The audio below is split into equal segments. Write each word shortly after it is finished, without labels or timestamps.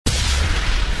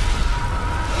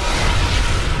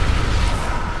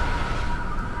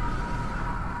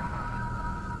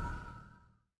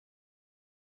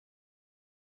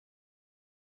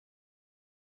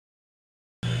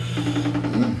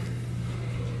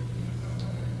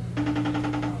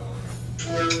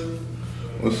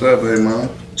What's up, baby mom?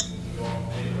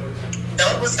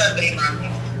 What's up, baby mom?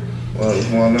 What's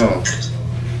going on?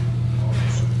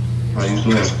 How you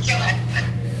doing?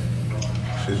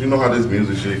 Shit, you know how this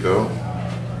music shit go.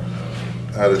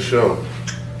 At a show.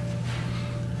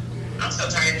 I'm so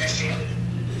tired of that shit.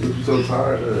 What you so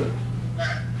tired of?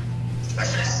 I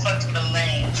should have fucked with a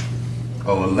lame.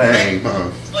 Oh, a lame,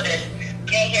 huh?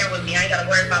 He ain't here with me. I ain't gotta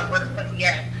worry about where the fuck he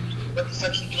at. What the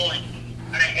fuck he doing?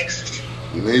 All that extra shit.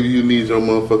 Maybe you need your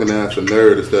motherfucking ass a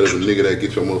nerd instead of a nigga that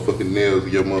get your motherfucking nails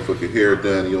and your motherfucking hair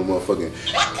done and your motherfucking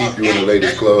keep you in the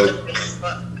latest clothes.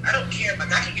 I don't care, but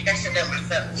I can get that shit done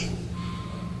myself.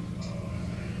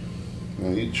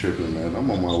 Man, you tripping, man.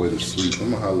 I'm on my way to sleep.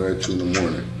 I'm gonna holler at you in the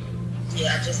morning.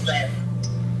 Yeah, I just left.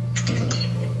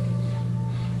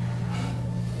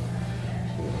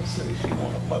 Say she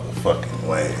want a motherfucking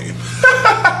lame.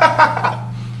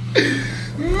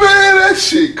 Man, that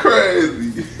shit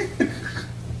crazy.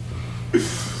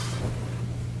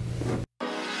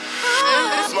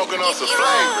 Smoking on some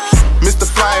flavors. Mr.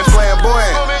 Flying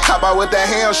Flamboyant, hop out with that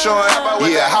ham showing.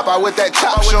 Yeah, hop out with that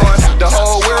chop showing. The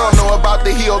whole world know about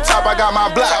the hilltop. I got my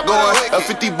block going. A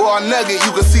 50-bar nugget, you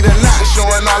can see the knot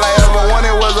showing. All I ever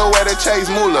wanted was a way to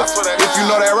chase moolah. If you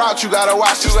know that route, you gotta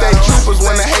watch the state troopers.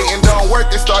 When the hating don't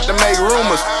work, they start to make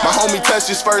rumors. My homie touched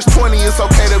his first 20, it's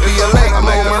okay to be a late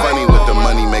bloomer. Funny with the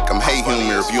money, make them hate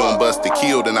humor. If you don't bust the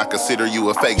kill, then I consider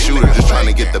you a fake shooter. Just trying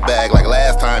to get the bag like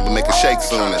last time to make a shake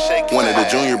sooner. Wanted a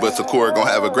junior, but Shakur gon'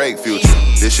 have a great future.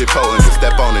 This shit potent, can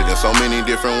step on it in so many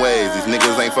different ways. These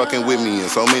niggas ain't fucking with me in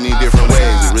so many different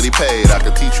ways. It really paid, I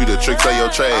could teach you the tricks of your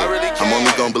trade. I'm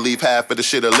only gon' believe half of the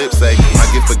shit a lip say. My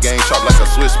gift for game sharp like a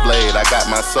switchblade. I got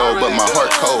my soul, but my heart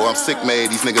cold. I'm sick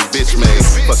made, these niggas bitch made.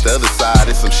 Fuck the other side,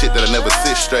 it's some shit that'll never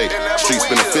sit straight. Streets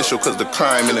beneficial cause the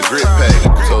crime and the grit pay.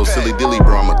 So silly dilly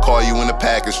bro, I'ma call you when the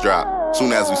package drop.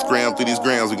 Soon as we scram through these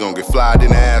grams, we gon' get flyed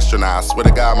in the astronaut. I swear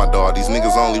to God, my dog, these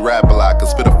niggas only rap a lot.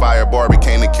 Cause spit a fire Barbie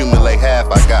can't accumulate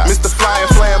half I got. Mr. Flying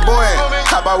Flamboyant,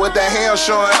 hop out with that ham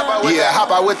showing. Yeah,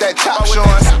 hop out with that chop showing.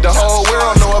 The whole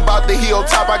world know about the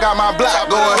hilltop. I got my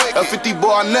block going. A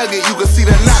 50-bar nugget, you can see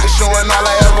the knot showing. All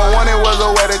I ever wanted was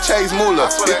a way to chase moolah.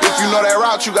 If you know that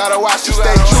route, you gotta watch the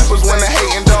state troopers. When the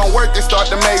hating don't work, they start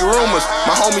to make rumors.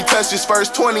 My homie touched his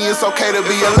first 20, it's okay to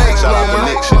be a late bloomer.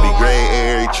 Should be gray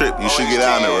every trip, you should get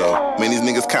on the road. Man, these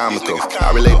niggas comical.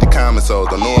 I relate to common souls.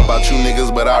 Don't know about you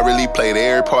niggas, but I really played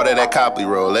every part of that Copley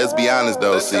role. Let's be honest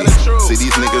though, see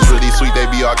these niggas really sweet, they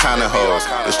be all kind of hoes.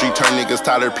 The street turn niggas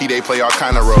Tyler P, they play all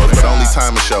kind of roles, but only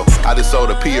time to show. I just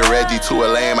sold a P or Reggie to a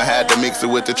lamb. I had to mix it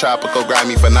with the tropical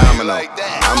grimy phenomenal.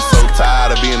 I'm so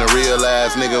tired of being a real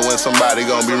ass nigga when somebody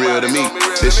gon' be real to me.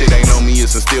 This shit ain't on me,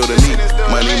 it's instilled in me.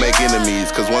 Money make enemies,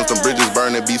 cause once them bridges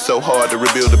burn, it be so hard to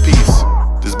rebuild a piece.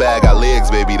 This bag got legs,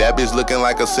 baby, that bitch looking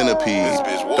like a centipede.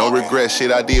 Don't regret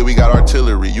shit I did, we got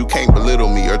artillery. You can't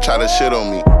belittle me or try to shit on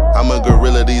me. I'm a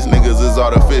gorilla, these niggas is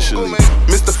artificially.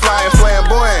 Mr. Flying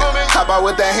Flamboyant, hop out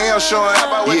with that ham showing.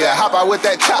 Yeah, hop out with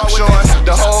that chop showing.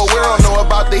 The whole world know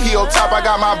about the hilltop, I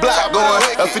got my block going.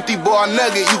 A 50-bar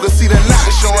nugget, you can see the knot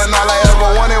showing. All I ever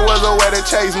wanted was a way to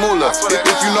chase moolah.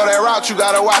 If you know that route, you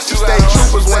gotta watch the state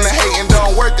troopers. When the hating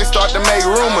don't work, they start to make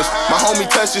rumors. My homie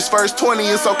touched his first 20,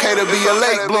 it's okay to be a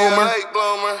late bloomer.